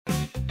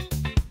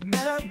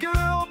met a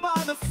girl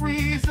by the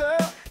freezer.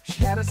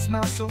 She had a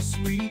smell so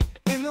sweet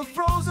in the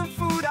frozen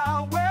food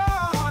aisle where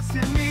our hearts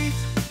did meet.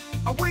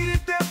 I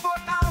waited there for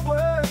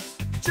hours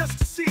just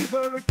to see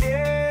her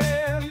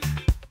again,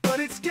 but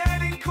it's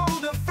getting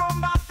colder from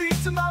my feet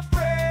to my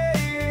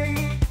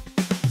brain.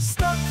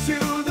 Stuck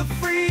to the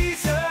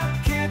freezer,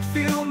 can't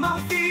feel my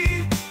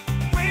feet.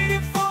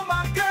 Waiting for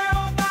my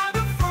girl by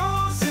the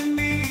frozen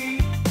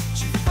meat.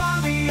 She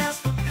finally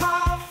asked for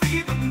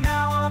coffee, but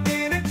now I'm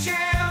in a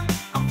jam.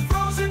 I'm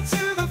frozen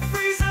to the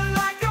freezer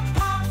like a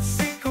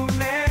popsicle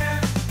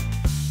man.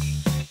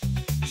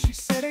 She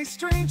said, "Hey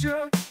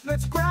stranger,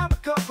 let's grab a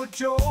cup of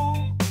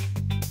joe."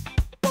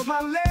 But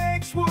my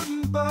legs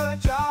wouldn't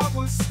budge, I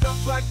was stuck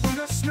like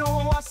winter snow.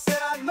 I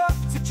said, "I'd love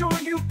to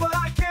join you, but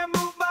I can't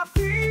move my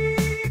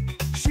feet."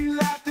 She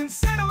laughed and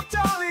said, "Oh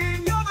darling,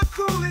 you're the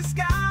coolest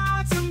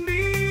guy to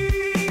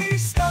me."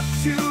 Stuck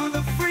to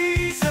the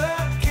freezer,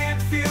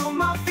 can't feel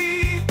my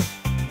feet.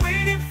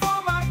 Waiting for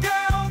my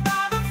girl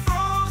by the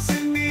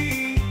frozen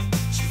meat.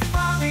 She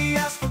finally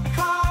asked for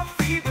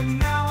coffee, but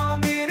now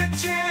I'm in a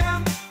jam.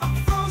 I'm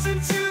frozen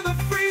to the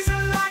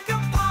freezer like a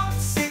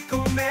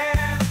popsicle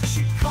man.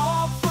 She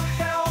called for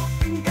help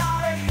and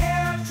got a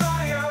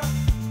hairdryer.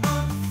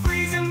 I'm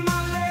freezing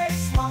my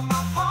legs while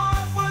my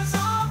heart was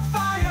on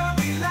fire.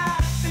 We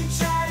laughed and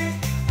chatted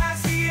as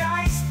the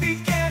ice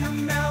began to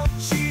melt.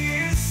 She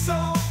is so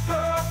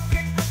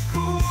perfect, the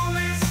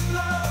coolest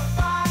love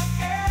I've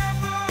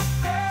ever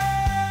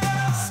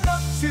felt.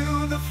 Stuck to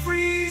the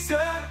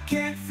freezer,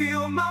 can't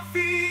feel my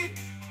feet.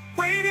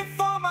 Waiting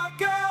for my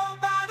girl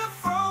by the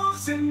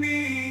frozen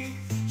meat.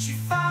 She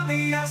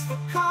finally asked for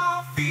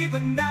coffee,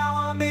 but now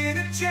I'm in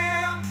a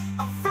jam.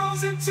 I'm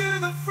frozen to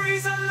the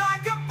freezer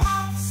like a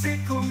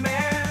popsicle man.